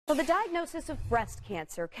Well, the diagnosis of breast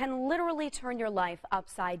cancer can literally turn your life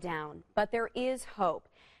upside down, but there is hope.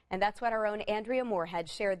 And that's what our own Andrea Moorhead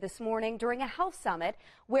shared this morning during a health summit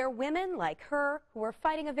where women like her, who are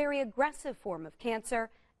fighting a very aggressive form of cancer,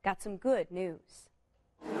 got some good news.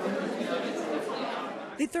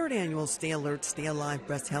 The third annual Stay Alert, Stay Alive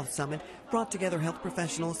Breast Health Summit brought together health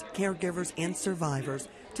professionals, caregivers, and survivors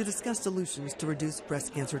to discuss solutions to reduce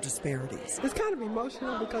breast cancer disparities. It's kind of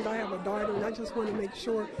emotional because I have a daughter and I just want to make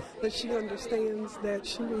sure that she understands that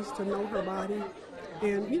she needs to know her body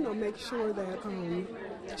and, make sure that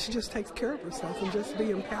she just takes care of herself and just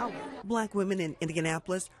be empowered. Black women in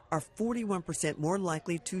Indianapolis are 41% more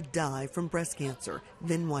likely to die from breast cancer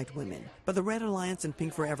than white women. But the Red Alliance and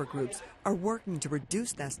Pink Forever groups are working to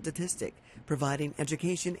reduce that statistic, providing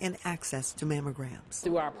education and access to mammograms.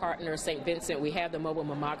 Through our partner, St. Vincent, we have the mobile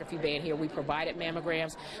mammography van here. We provided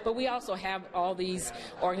mammograms, but we also have all these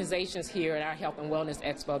organizations here at our Health and Wellness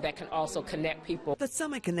Expo that can also connect people. The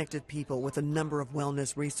summit connected people with a number of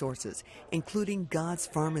wellness resources, including God's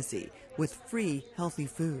Pharmacy, with free, healthy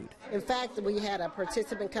food. In fact, we had a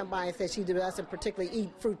participant come by and said she doesn't particularly eat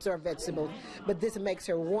fruits or vegetables, but this makes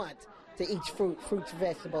her want to eat fruits,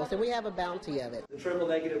 vegetables, and we have a bounty of it. The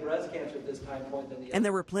triple-negative breast cancer at this time point than the And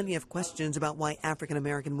there were plenty of questions about why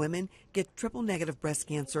African-American women get triple-negative breast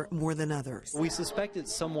cancer more than others. We suspect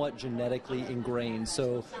it's somewhat genetically ingrained,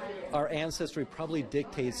 so our ancestry probably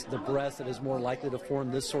dictates the breast that is more likely to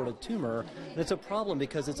form this sort of tumor. And it's a problem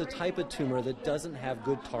because it's a type of tumor that doesn't have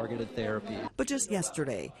good targeted therapy. But just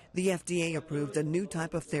yesterday, the FDA approved a new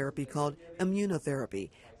type of therapy called immunotherapy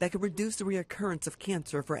that could reduce the reoccurrence of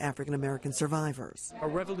cancer for African-American survivors. A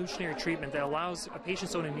revolutionary treatment that allows a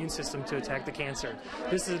patient's own immune system to attack the cancer.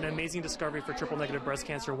 This is an amazing discovery for triple-negative breast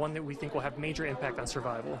cancer, one that we think will have major impact on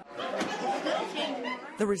survival.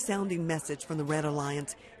 The resounding message from the Red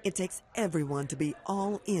Alliance: it takes everyone to be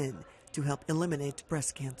all in to help eliminate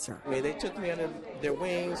breast cancer. They took me under their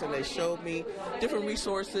wings and they showed me different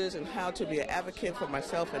resources and how to be an advocate for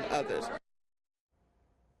myself and others.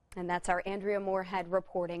 And that's our Andrea Moorhead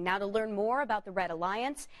reporting. Now, to learn more about the Red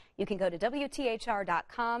Alliance, you can go to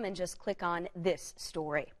WTHR.com and just click on this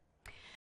story.